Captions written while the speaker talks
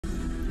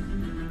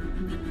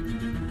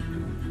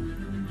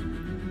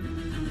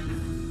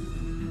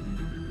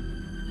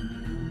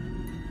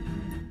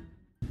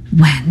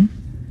When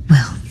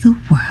will the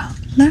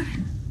world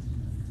learn?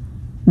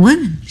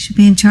 Women should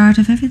be in charge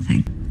of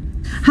everything.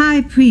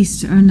 High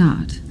priest or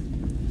not,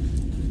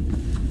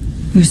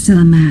 you're still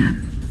a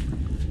man.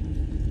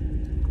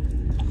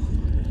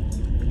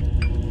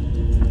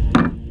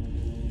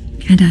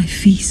 And I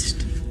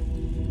feast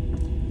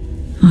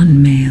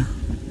on male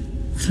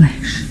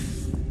flesh.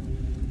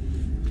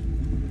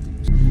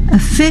 A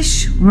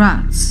fish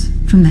rots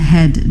from the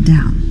head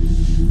down.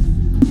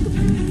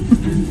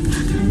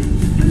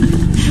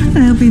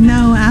 There'll be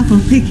no apple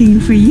picking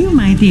for you,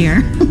 my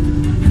dear.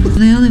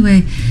 The only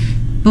way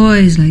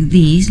boys like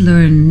these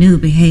learn new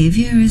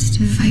behavior is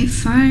to fight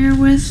fire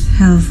with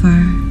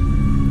hellfire.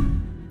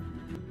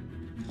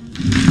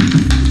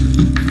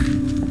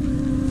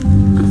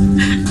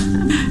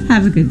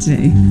 Have a good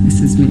day,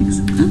 Mrs. Meeks.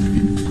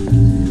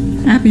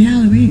 Okay. Happy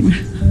Halloween.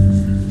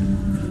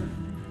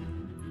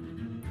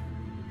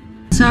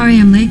 Sorry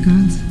I'm late,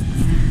 girls.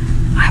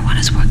 I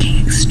was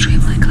working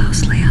extremely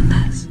closely on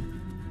this.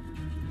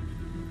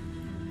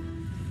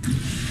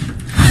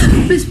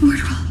 Miss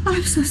Bordwell,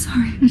 I'm so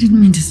sorry. I didn't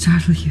mean to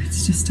startle you.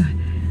 It's just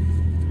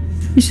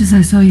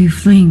I saw you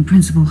fleeing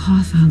Principal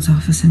Hawthorne's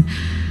office and...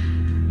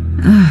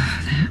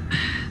 that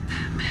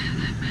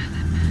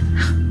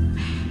man.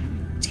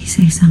 Did he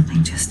say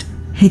something just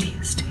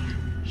hideous to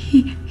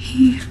you?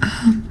 You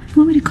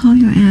want me to call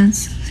your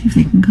aunts? See if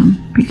they can come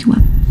pick you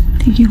up,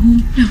 take you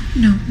home?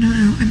 No.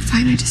 I'm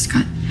fine. I just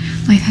got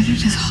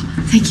lightheaded as all.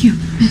 Thank you,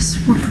 Miss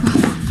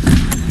Bordwell.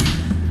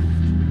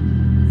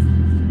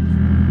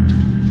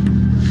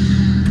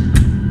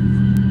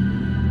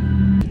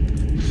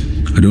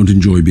 I don't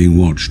enjoy being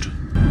watched.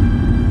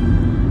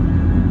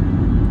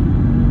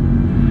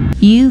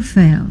 You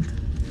failed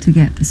to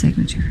get the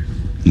signature.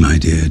 My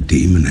dear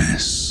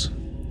demoness,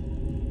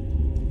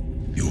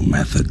 your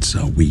methods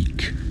are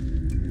weak.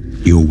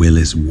 Your will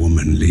is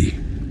womanly.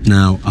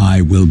 Now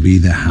I will be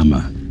the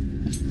hammer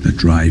that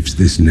drives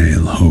this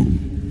nail home.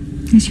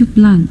 Yes, you're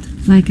blunt,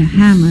 like a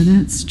hammer,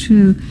 that's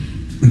true.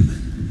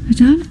 But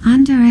don't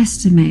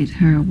underestimate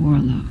her,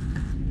 Warlock.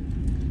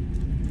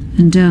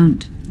 And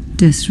don't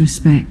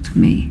disrespect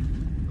me.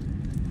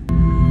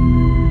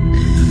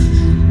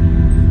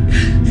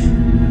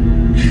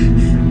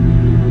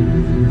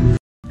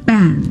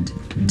 Banned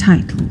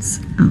titles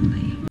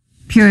only.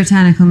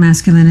 Puritanical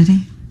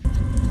masculinity.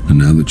 And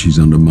now that she's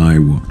under my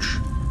watch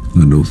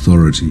and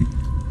authority,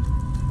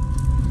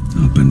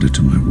 I'll bend her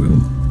to my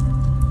will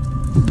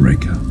or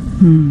break her.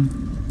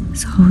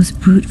 It's always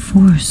brute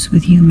force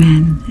with you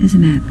men,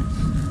 isn't it?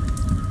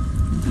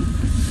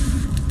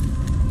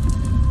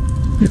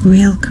 But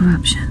real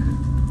corruption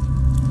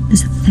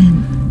is a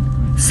thin,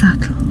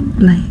 subtle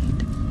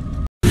blade.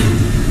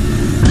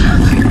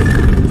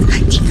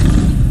 Thank you.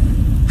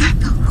 I'm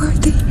not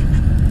worthy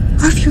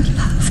of your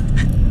love.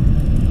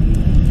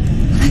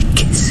 I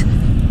kiss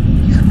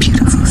your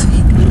beautiful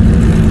feet.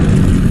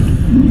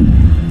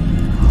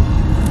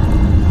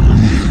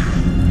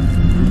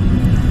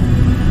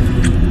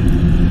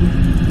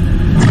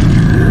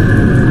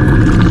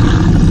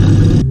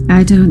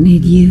 I don't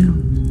need you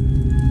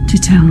to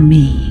tell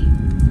me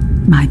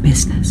my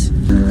business.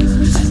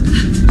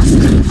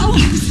 Oh,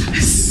 I'm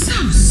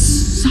so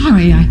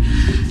sorry.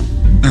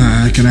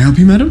 Can I help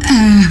you, madam?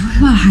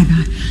 Well,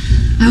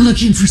 I'm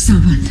looking for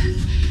someone.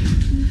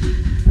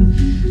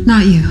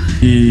 Not you.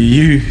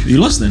 You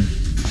lost then?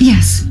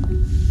 Yes.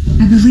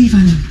 I believe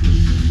I'm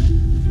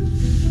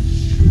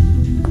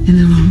in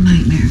the wrong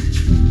nightmare.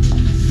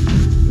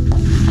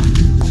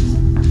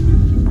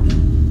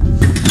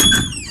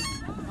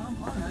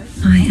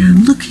 I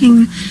am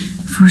looking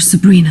for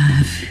Sabrina.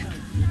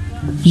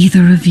 Have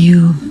either of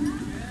you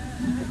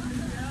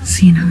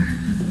seen her?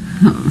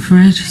 Oh,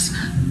 Fred.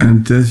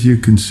 And as you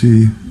can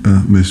see,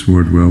 Miss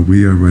Wardwell,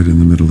 we are right in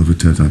the middle of a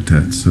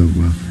tete-a-tete, so...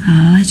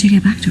 I'll let you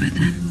get back to it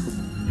then.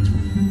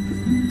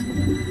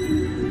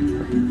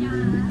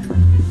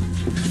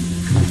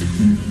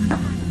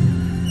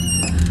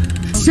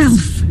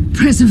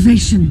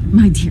 Self-preservation,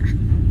 my dear.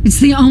 It's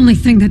the only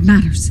thing that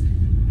matters.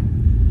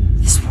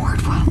 Miss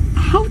Wardwell,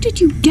 how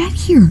did you get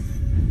here?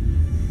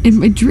 In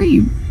my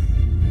dream.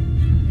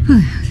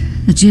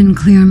 A gin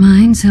clear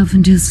mind,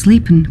 self-induced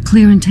sleep, and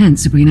clear intent,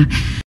 Sabrina.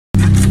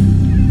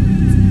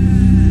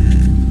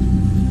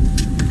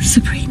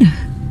 Sabrina,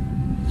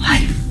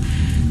 why?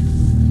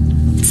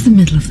 It's the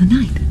middle of the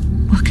night.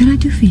 What can I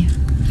do for you?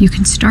 You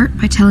can start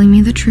by telling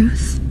me the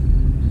truth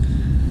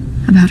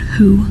about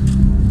who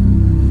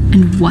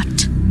and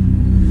what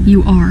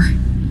you are.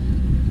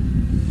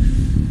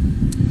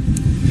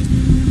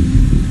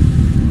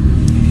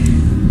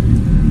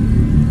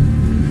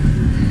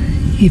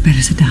 You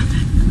better sit down then.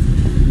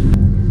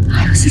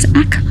 I was his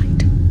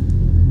acolyte.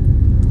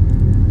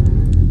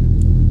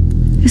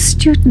 His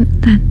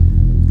student then.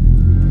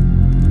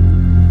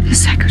 His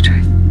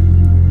secretary.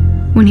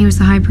 When he was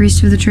the high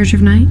priest of the Church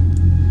of Night?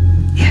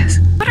 Yes.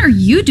 What are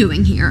you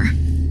doing here?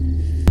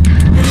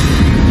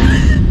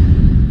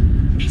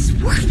 Miss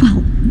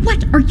Wardwell,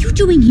 what are you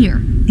doing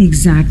here?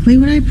 Exactly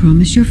what I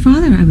promised your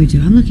father I would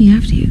do. I'm looking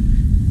after you,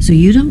 so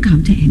you don't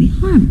come to any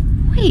harm.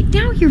 Wait,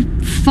 now you're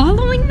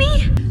following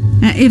me?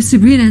 If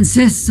Sabrina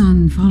insists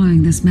on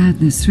following this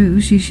madness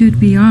through, she should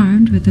be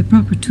armed with the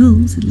proper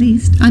tools, at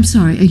least. I'm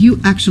sorry, are you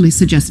actually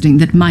suggesting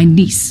that my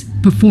niece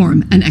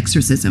perform an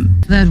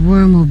exorcism? That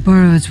worm will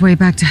burrow its way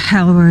back to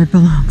hell where it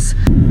belongs.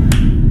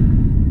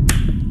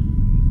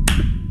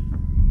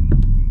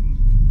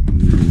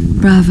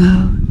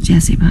 Bravo,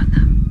 Jessie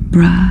Putnam.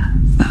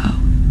 Bravo.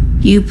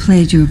 You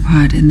played your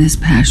part in this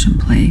passion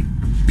play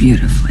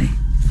beautifully.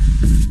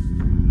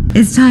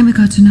 It's time we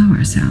got to know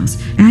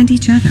ourselves and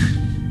each other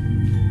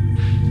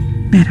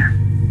better.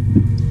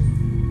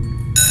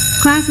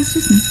 Class is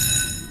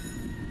dismissed.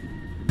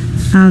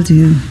 I'll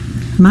do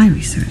my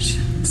research,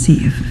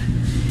 see if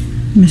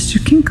Mr.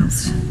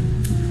 Kinkles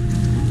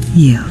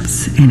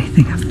yields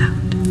anything of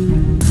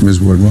note. Ms.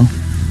 Wardwell,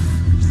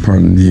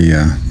 pardon the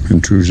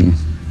intrusion.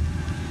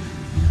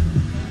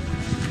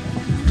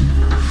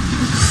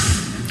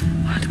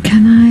 What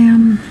can I,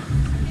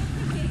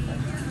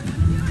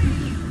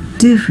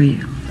 do for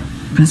you,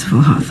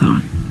 Principal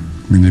Hawthorne?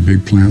 Any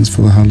big plans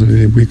for the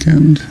holiday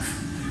weekend?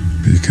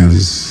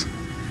 Because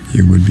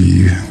you would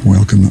be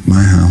welcome at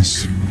my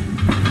house.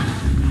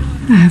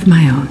 I have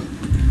my own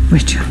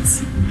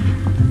rituals.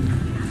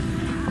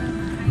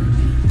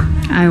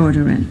 I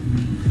order in.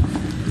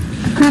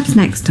 Perhaps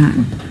next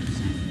time.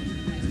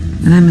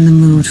 When I'm in the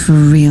mood for a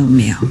real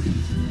meal.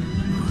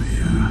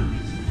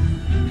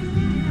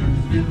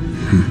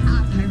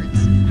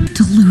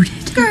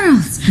 Deluded.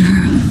 Girls.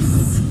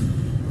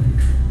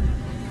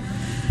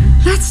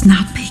 Let's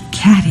not be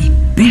catty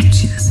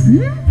bitches,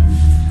 And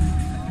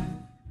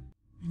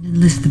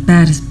enlist the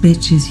baddest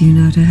bitches you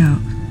know to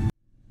help.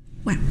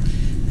 Well,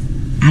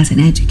 as an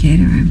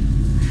educator, I'm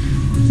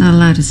not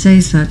allowed to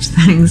say such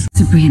things.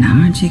 Sabrina,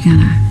 aren't you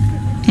gonna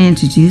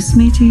introduce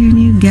me to your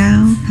new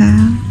gal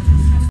pal?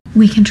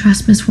 We can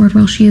trust Miss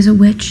Wardwell. She is a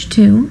witch,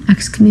 too,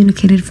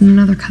 excommunicated from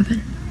another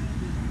coven.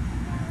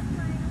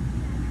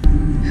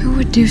 Who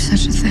would do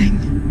such a thing?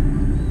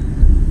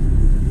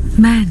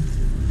 Man.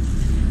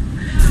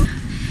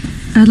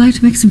 I'd like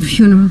to make some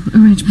funeral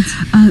arrangements.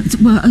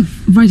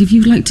 Right, if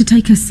you'd like to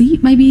take a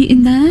seat, maybe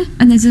in there,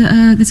 and there's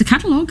a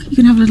catalogue. You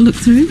can have a little look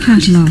through.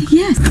 Catalogue?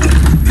 Yes.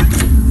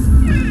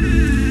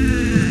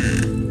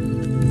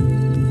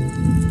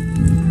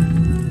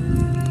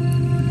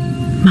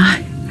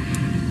 My,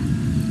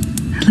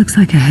 it looks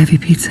like a heavy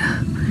pizza.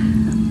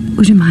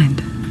 Would you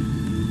mind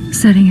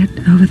setting it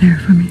over there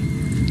for me?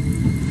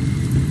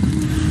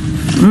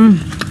 I'm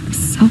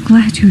so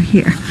glad you're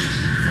here.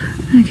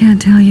 I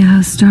can't tell you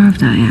how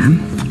starved I am.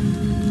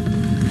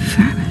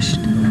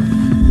 Famished.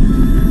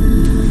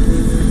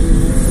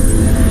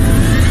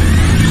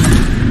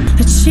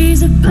 But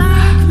she's a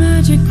black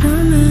magic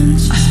woman.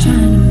 She's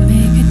trying to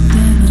make a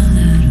devil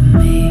out of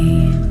me.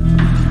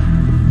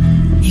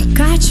 You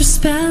got your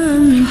spell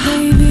on me,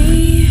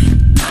 baby.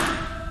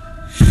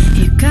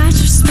 You got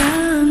your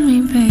spell on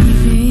me,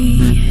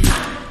 baby.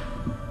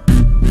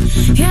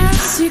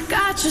 Yes, you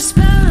got your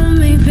spell on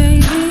me,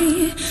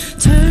 baby.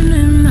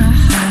 Turning my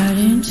heart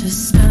into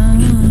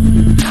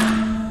stone.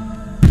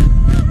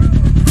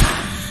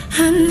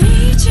 I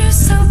need you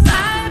so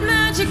bad,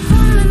 magic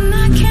woman.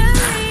 I can't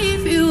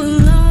leave you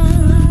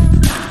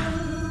alone.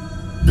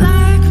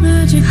 Black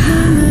magic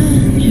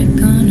woman, you're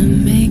gonna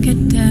make a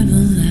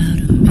devil out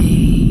of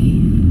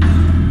me.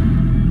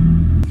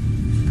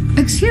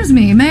 Excuse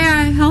me, may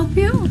I help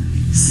you?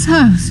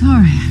 So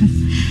sorry.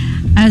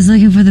 I was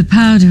looking for the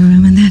powder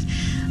room, and that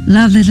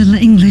lovely little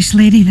English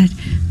lady that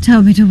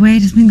told me to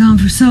wait has been gone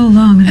for so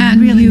long. And I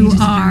really you needed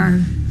to are?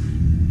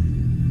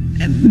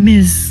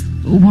 Ms.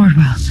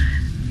 Wardwell.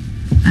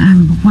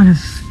 I'm one of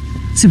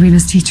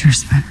Sabrina's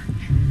teachers, but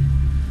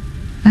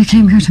I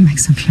came here to make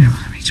some funeral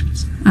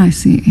arrangements. I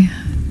see.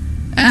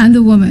 And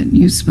the woman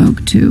you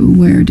spoke to,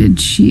 where did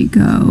she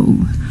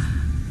go?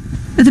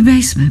 The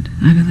basement,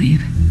 I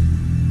believe.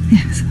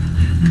 Yes.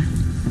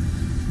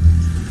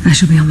 I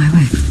shall be on my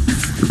way.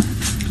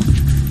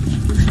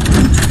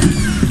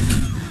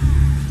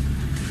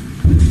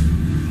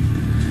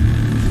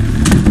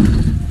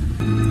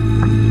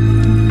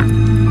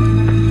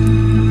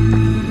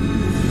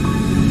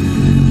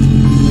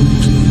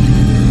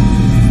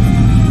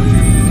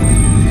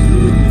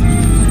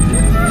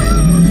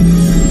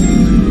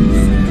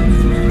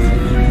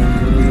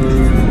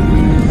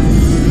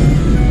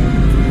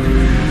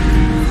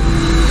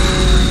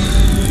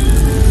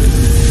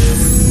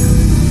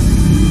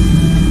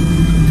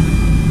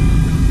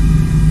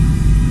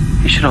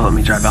 You should have let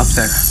me drive up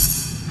there.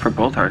 For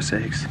both our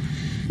sakes.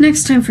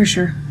 Next time for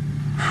sure.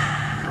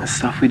 The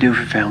stuff we do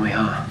for family,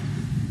 huh?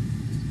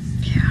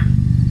 Yeah.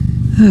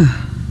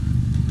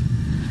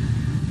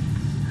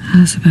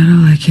 That's about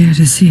all I care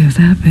to see of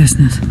that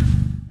business.